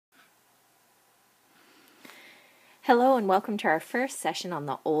Hello and welcome to our first session on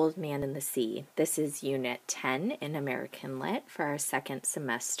The Old Man and the Sea. This is Unit 10 in American Lit for our second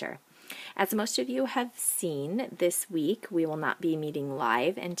semester. As most of you have seen, this week we will not be meeting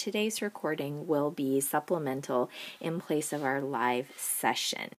live, and today's recording will be supplemental in place of our live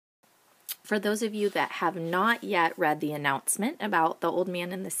session. For those of you that have not yet read the announcement about The Old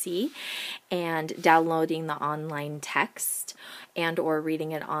Man and the Sea and downloading the online text and or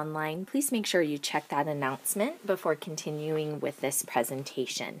reading it online, please make sure you check that announcement before continuing with this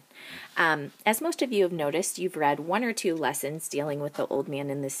presentation. As most of you have noticed, you've read one or two lessons dealing with The Old Man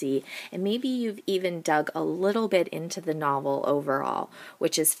and the Sea, and maybe you've even dug a little bit into the novel overall,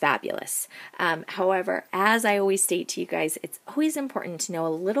 which is fabulous. However, as I always state to you guys, it's always important to know a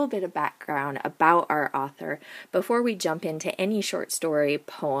little bit of background about our author before we jump into any short story,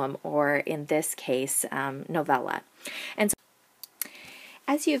 poem, or in this case, novella. And so,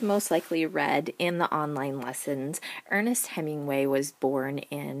 as you've most likely read in the online lessons, Ernest Hemingway was born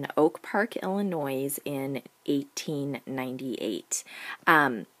in Oak Park, Illinois in 1898.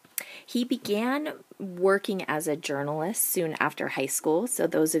 He began working as a journalist soon after high school, so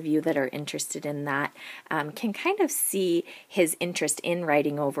those of you that are interested in that can kind of see his interest in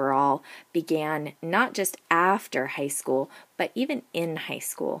writing overall began not just after high school, but even in high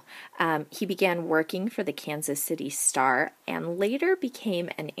school. He began working for the Kansas City Star and later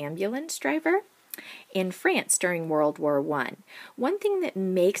became an ambulance driver in France during World War I. One thing that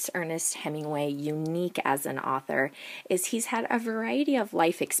makes Ernest Hemingway unique as an author is he's had a variety of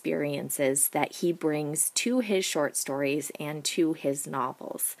life experiences that he brings to his short stories and to his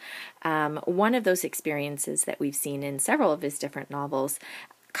novels. One of those experiences that we've seen in several of his different novels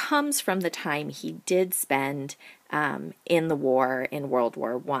comes from the time he did spend in the war in World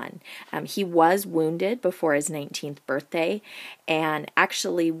War I. He was wounded before his 19th birthday and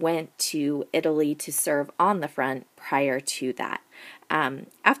actually went to Italy to serve on the front prior to that.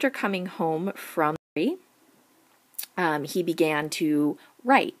 After coming home from he began to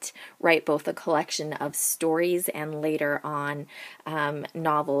write both a collection of stories and later on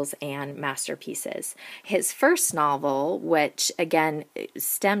novels and masterpieces. His first novel, which again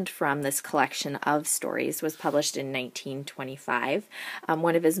stemmed from this collection of stories, was published in 1925.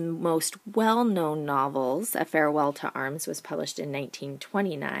 One of his most well-known novels, A Farewell to Arms, was published in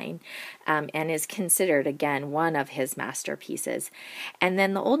 1929 and is considered again one of his masterpieces. And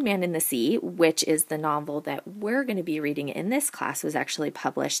then The Old Man and the Sea, which is the novel that we're going to be reading in this class, was actually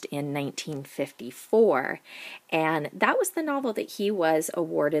published in 1954, and that was the novel that he was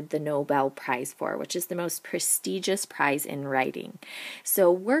awarded the Nobel Prize for, which is the most prestigious prize in writing. So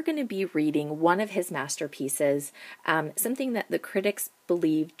we're going to be reading one of his masterpieces, something that the critics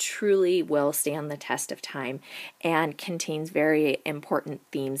believe truly will stand the test of time and contains very important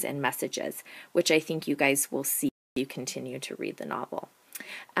themes and messages, which I think you guys will see if you continue to read the novel.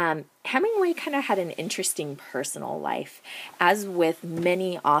 Hemingway kind of had an interesting personal life. As with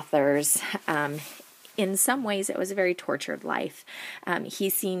many authors, in some ways it was a very tortured life. He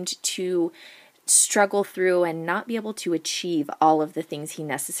seemed to struggle through and not be able to achieve all of the things he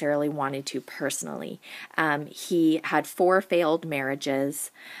necessarily wanted to personally. He had 4 failed marriages.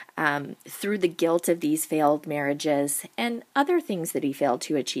 Through the guilt of these failed marriages and other things that he failed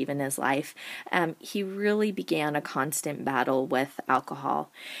to achieve in his life, he really began a constant battle with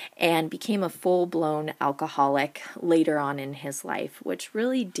alcohol and became a full-blown alcoholic later on in his life, which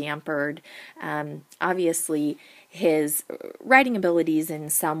really dampened, obviously, his writing abilities in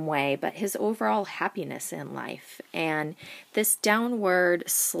some way, but his overall happiness in life. And this downward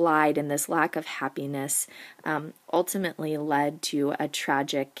slide and this lack of happiness ultimately led to a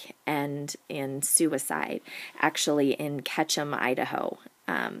tragic end in suicide, actually in Ketchum, Idaho.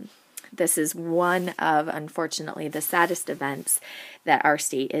 This is one of, unfortunately, the saddest events that our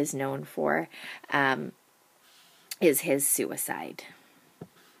state is known for, is his suicide.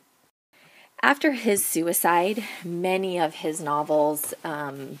 After his suicide, many of his novels,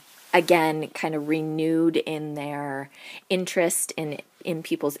 again, kind of renewed in their interest in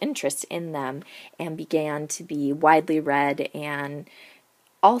people's interest in them and began to be widely read and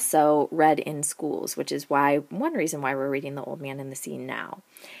also read in schools, which is one reason why we're reading The Old Man and the Sea now.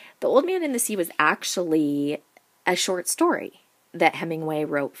 The Old Man and the Sea was actually a short story. that Hemingway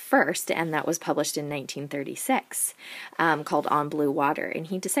wrote first, and that was published in 1936, called On Blue Water. And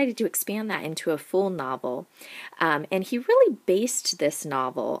he decided to expand that into a full novel. And he really based this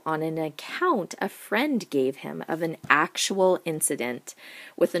novel on an account a friend gave him of an actual incident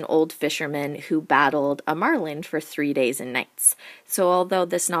with an old fisherman who battled a marlin for 3 days and nights. So although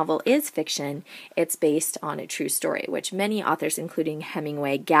this novel is fiction, it's based on a true story, which many authors, including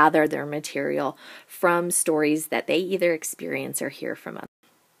Hemingway, gather their material from stories that they either experience or hear from others.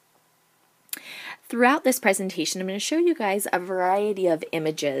 Throughout this presentation, I'm going to show you guys a variety of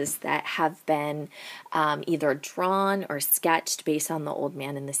images that have been either drawn or sketched based on The Old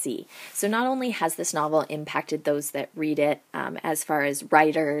Man and the Sea. So not only has this novel impacted those that read it as far as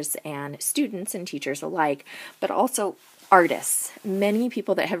writers and students and teachers alike, but also artists. Many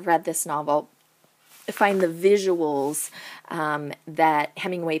people that have read this novel find the visuals that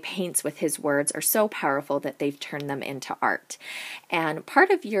Hemingway paints with his words are so powerful that they've turned them into art. And part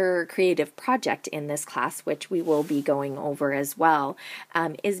of your creative project in this class, which we will be going over as well,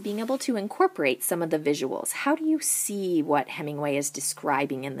 is being able to incorporate some of the visuals. How do you see what Hemingway is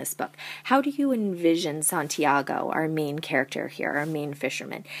describing in this book? How do you envision Santiago, our main character here, our main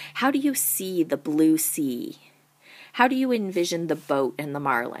fisherman? How do you see the blue sea? How do you envision the boat and the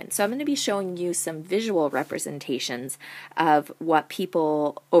marlin? So I'm going to be showing you some visual representations of what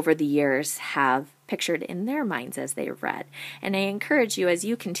people over the years have pictured in their minds as they've read. And I encourage you, as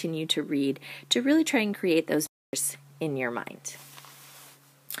you continue to read, to really try and create those pictures in your mind.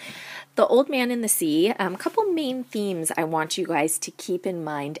 The Old Man and the Sea, a couple main themes I want you guys to keep in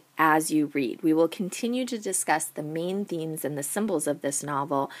mind as you read. We will continue to discuss the main themes and the symbols of this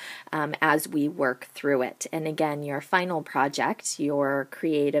novel as we work through it. And again, your final project, your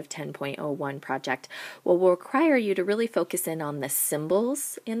Creative 10.01 project, will require you to really focus in on the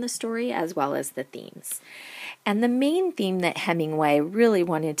symbols in the story as well as the themes. And the main theme that Hemingway really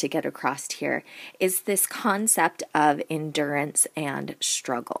wanted to get across here is this concept of endurance and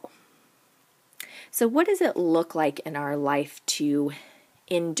struggle. So what does it look like in our life to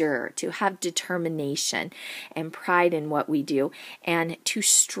endure, to have determination and pride in what we do, and to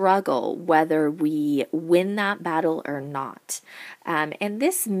struggle whether we win that battle or not? And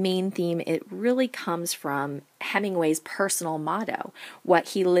this main theme, it really comes from Hemingway's personal motto, what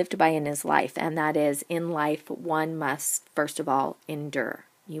he lived by in his life, and that is, in life, one must, first of all, endure.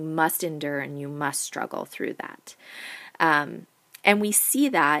 You must endure and you must struggle through that. And we see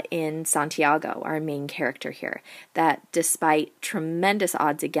that in Santiago, our main character here, that despite tremendous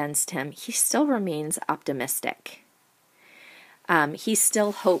odds against him, he still remains optimistic. He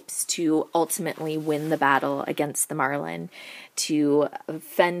still hopes to ultimately win the battle against the marlin, to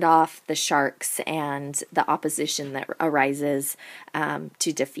fend off the sharks and the opposition that arises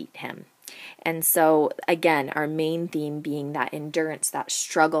to defeat him. And so, again, our main theme being that endurance, that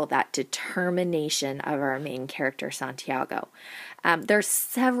struggle, that determination of our main character, Santiago. There's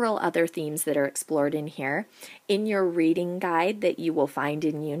several other themes that are explored in here. In your reading guide that you will find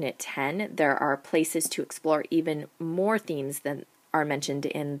in Unit 10, there are places to explore even more themes than are mentioned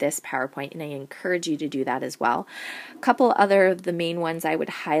in this PowerPoint, and I encourage you to do that as well. A couple other of the main ones I would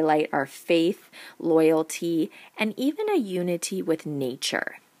highlight are faith, loyalty, and even a unity with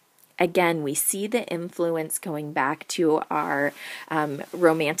nature. Again, we see the influence going back to our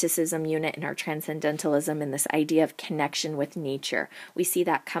romanticism unit and our transcendentalism and this idea of connection with nature. We see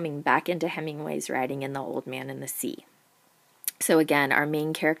that coming back into Hemingway's writing in The Old Man and the Sea. So again, our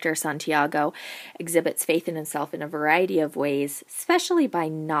main character, Santiago, exhibits faith in himself in a variety of ways, especially by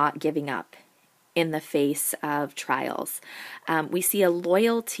not giving up in the face of trials. We see a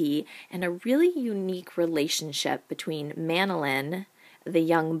loyalty and a really unique relationship between Manolin, the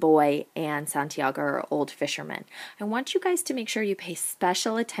young boy, and Santiago, our old fisherman. I want you guys to make sure you pay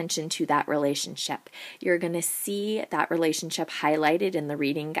special attention to that relationship. You're going to see that relationship highlighted in the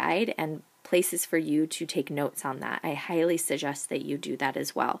reading guide and places for you to take notes on that. I highly suggest that you do that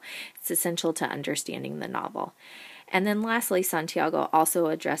as well. It's essential to understanding the novel. And then lastly, Santiago also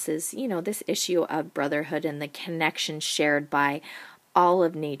addresses, this issue of brotherhood and the connection shared by all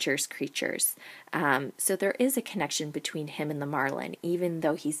of nature's creatures. So there is a connection between him and the marlin. Even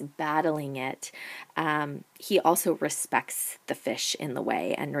though he's battling it, he also respects the fish in the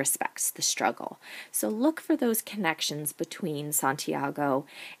way and respects the struggle. So look for those connections between Santiago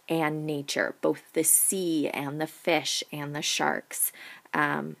and nature, both the sea and the fish and the sharks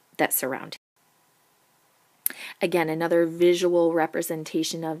that surround him. Again, another visual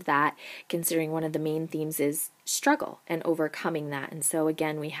representation of that, considering one of the main themes is struggle and overcoming that. And so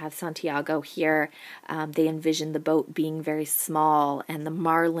again, we have Santiago here. They envision the boat being very small and the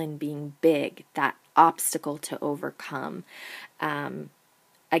marlin being big, that obstacle to overcome.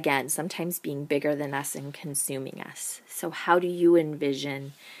 Again, sometimes being bigger than us and consuming us. So how do you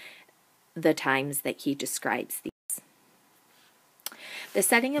envision the times that he describes these? The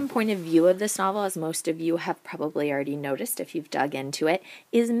setting and point of view of this novel, as most of you have probably already noticed if you've dug into it,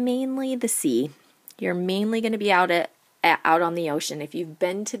 is mainly the sea. You're mainly going to be out on the ocean. If you've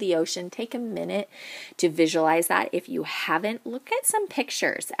been to the ocean, take a minute to visualize that. If you haven't, look at some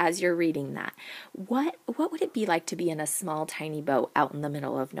pictures as you're reading that. What would it be like to be in a small, tiny boat out in the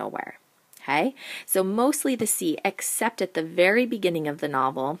middle of nowhere? Okay, so mostly the sea, except at the very beginning of the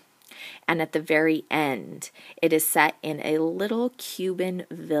novel and at the very end, it is set in a little Cuban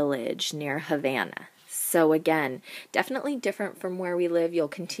village near Havana. So again, definitely different from where we live. You'll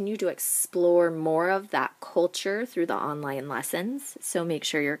continue to explore more of that culture through the online lessons, so make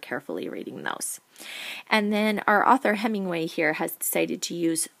sure you're carefully reading those. And then our author Hemingway here has decided to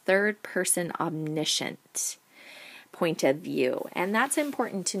use third-person omniscient point of view. And that's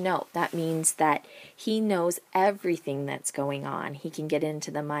important to note. That means that he knows everything that's going on. He can get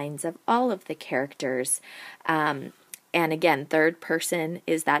into the minds of all of the characters. And again, third person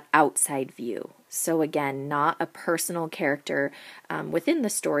is that outside view. So again, not a personal character within the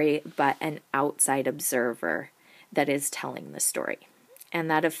story, but an outside observer that is telling the story. And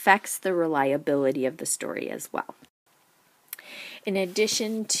that affects the reliability of the story as well. In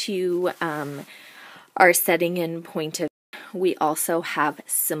addition to our setting and point of view, we also have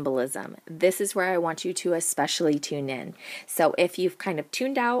symbolism. This is where I want you to especially tune in. So if you've kind of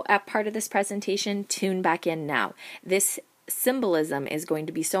tuned out at part of this presentation, tune back in now. This symbolism is going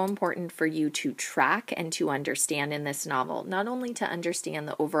to be so important for you to track and to understand in this novel, not only to understand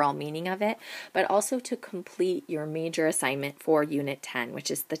the overall meaning of it, but also to complete your major assignment for Unit 10,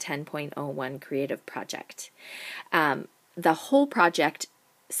 which is the 10.01 Creative Project. The whole project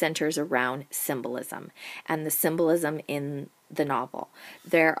centers around symbolism and the symbolism in the novel.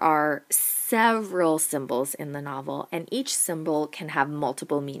 There are several symbols in the novel, and each symbol can have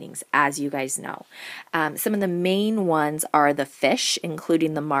multiple meanings, as you guys know. Some of the main ones are the fish,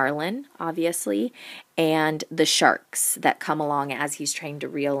 including the marlin, obviously, and the sharks that come along as he's trying to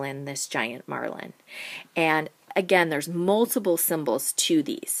reel in this giant marlin. And again, there's multiple symbols to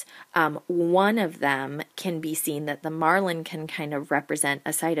these. One of them can be seen that the marlin can kind of represent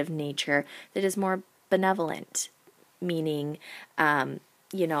a side of nature that is more benevolent, meaning,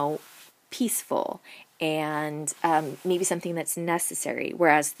 peaceful and maybe something that's necessary,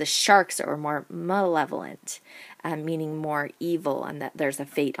 whereas the sharks are more malevolent, meaning more evil, and that there's a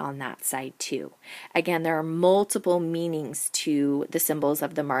fate on that side too. Again, there are multiple meanings to the symbols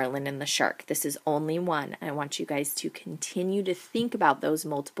of the marlin and the shark. This is only one. I want you guys to continue to think about those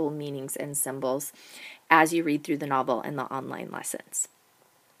multiple meanings and symbols as you read through the novel and the online lessons.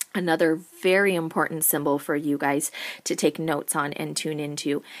 Another very important symbol for you guys to take notes on and tune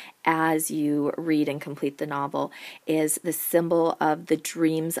into as you read and complete the novel is the symbol of the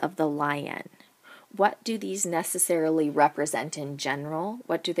dreams of the lion. What do these necessarily represent in general?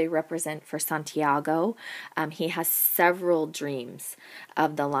 What do they represent for Santiago? He has several dreams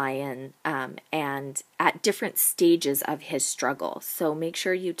of the lion and at different stages of his struggle. So make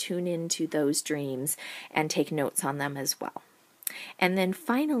sure you tune into those dreams and take notes on them as well. And then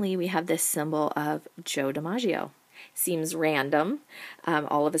finally, we have this symbol of Joe DiMaggio. Seems random.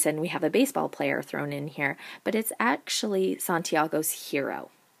 All of a sudden, we have a baseball player thrown in here, but it's actually Santiago's hero.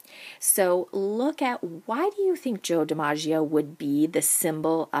 So look at, why do you think Joe DiMaggio would be the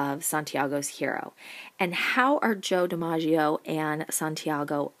symbol of Santiago's hero? And how are Joe DiMaggio and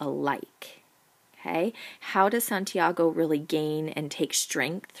Santiago alike? Okay, how does Santiago really gain and take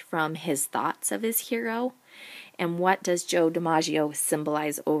strength from his thoughts of his hero? And what does Joe DiMaggio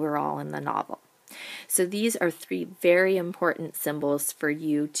symbolize overall in the novel? So these are three very important symbols for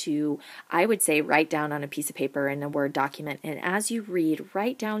you to, I would say, write down on a piece of paper in a Word document. And as you read,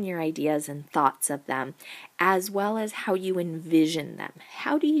 write down your ideas and thoughts of them, as well as how you envision them.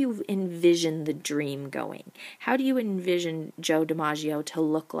 How do you envision the dream going? How do you envision Joe DiMaggio to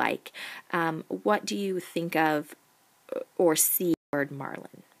look like? What do you think of or see toward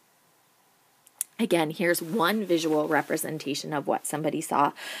Marlin? Again, here's one visual representation of what somebody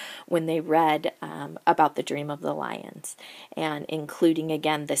saw when they read about the dream of the lions, and including,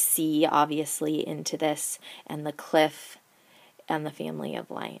 again, the sea, obviously, into this, and the cliff, and the family of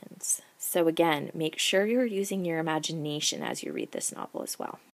lions. So again, make sure you're using your imagination as you read this novel as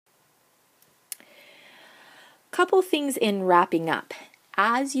well. Couple things in wrapping up.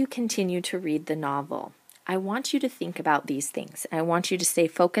 As you continue to read the novel, I want you to think about these things. I want you to stay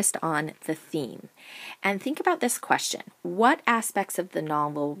focused on the theme. And think about this question. What aspects of the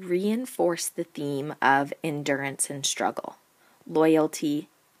novel reinforce the theme of endurance and struggle, loyalty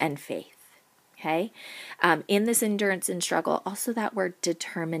and faith? Okay? In this endurance and struggle, also that word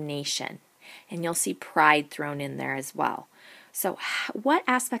determination. And you'll see pride thrown in there as well. So what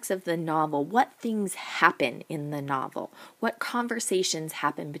aspects of the novel, what things happen in the novel? What conversations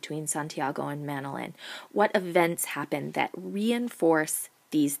happen between Santiago and Manolin? What events happen that reinforce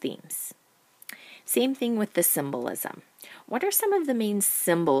these themes? Same thing with the symbolism. What are some of the main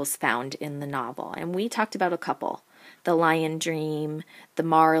symbols found in the novel? And we talked about a couple. The lion dream, the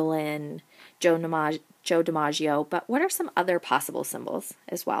marlin, Joe DiMaggio, but what are some other possible symbols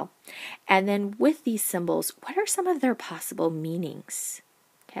as well? And then with these symbols, what are some of their possible meanings?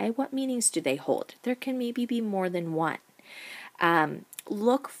 Okay, what meanings do they hold? There can maybe be more than one.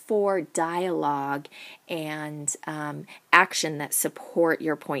 Look for dialogue and action that support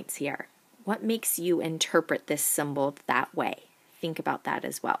your points here. What makes you interpret this symbol that way? Think about that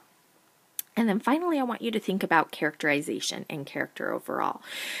as well. And then finally, I want you to think about characterization and character overall.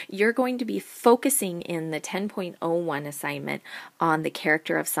 You're going to be focusing in the 10.01 assignment on the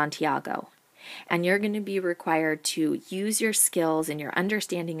character of Santiago. And you're going to be required to use your skills and your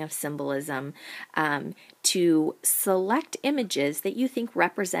understanding of symbolism to select images that you think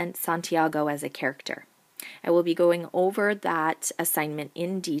represent Santiago as a character. I will be going over that assignment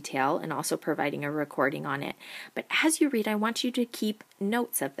in detail and also providing a recording on it. But as you read, I want you to keep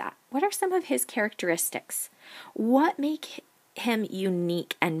notes of that. What are some of his characteristics? What make him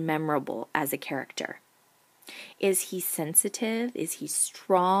unique and memorable as a character? Is he sensitive? Is he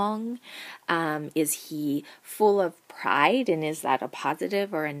strong? Is he full of pride? And is that a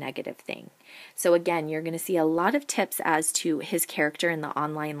positive or a negative thing? So again, you're going to see a lot of tips as to his character in the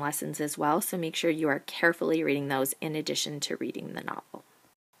online lessons as well. So make sure you are carefully reading those in addition to reading the novel.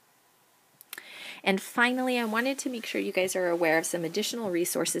 And finally, I wanted to make sure you guys are aware of some additional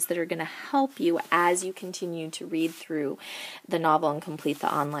resources that are going to help you as you continue to read through the novel and complete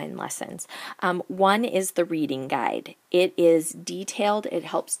the online lessons. One is the reading guide. It is detailed. It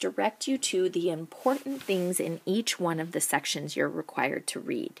helps direct you to the important things in each one of the sections you're required to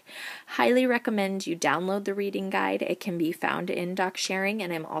read. Highly recommend you download the reading guide. It can be found in Doc Sharing,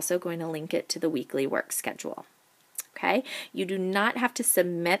 and I'm also going to link it to the weekly work schedule. Okay, you do not have to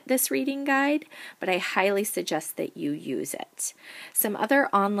submit this reading guide, but I highly suggest that you use it. Some other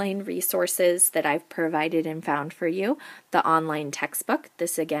online resources that I've provided and found for you, the online textbook.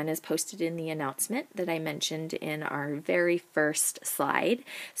 This again is posted in the announcement that I mentioned in our very first slide.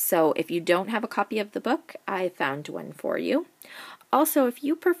 So if you don't have a copy of the book, I found one for you. Also, if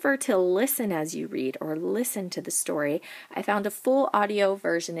you prefer to listen as you read or listen to the story, I found a full audio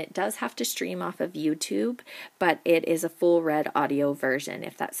version. It does have to stream off of YouTube, but it is a full read audio version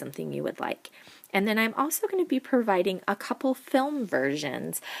if that's something you would like. And then I'm also going to be providing a couple film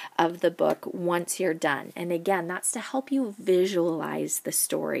versions of the book once you're done. And again, that's to help you visualize the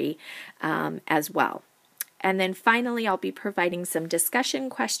story as well. And then finally, I'll be providing some discussion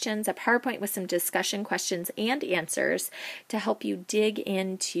questions, a PowerPoint with some discussion questions and answers to help you dig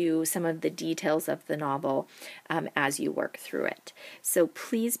into some of the details of the novel as you work through it. So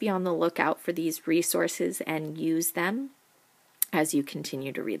please be on the lookout for these resources and use them as you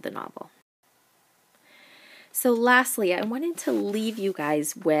continue to read the novel. So lastly, I wanted to leave you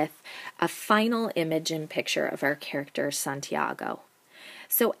guys with a final image and picture of our character Santiago.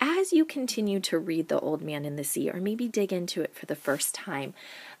 So as you continue to read The Old Man in the Sea, or maybe dig into it for the first time,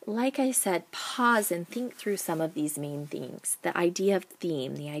 like I said, pause and think through some of these main themes. The idea of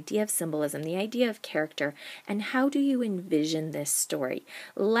theme, the idea of symbolism, the idea of character, and how do you envision this story?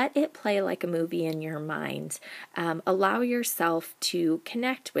 Let it play like a movie in your mind. Allow yourself to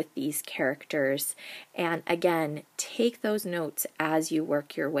connect with these characters, and again, take those notes as you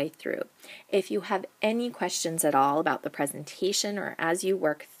work your way through. If you have any questions at all about the presentation or as you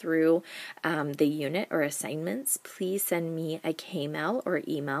work through the unit or assignments, please send me a K-mail or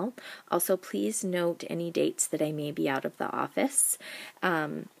email. Also, please note any dates that I may be out of the office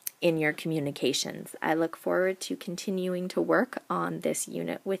in your communications. I look forward to continuing to work on this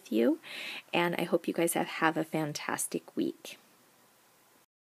unit with you, and I hope you guys have a fantastic week.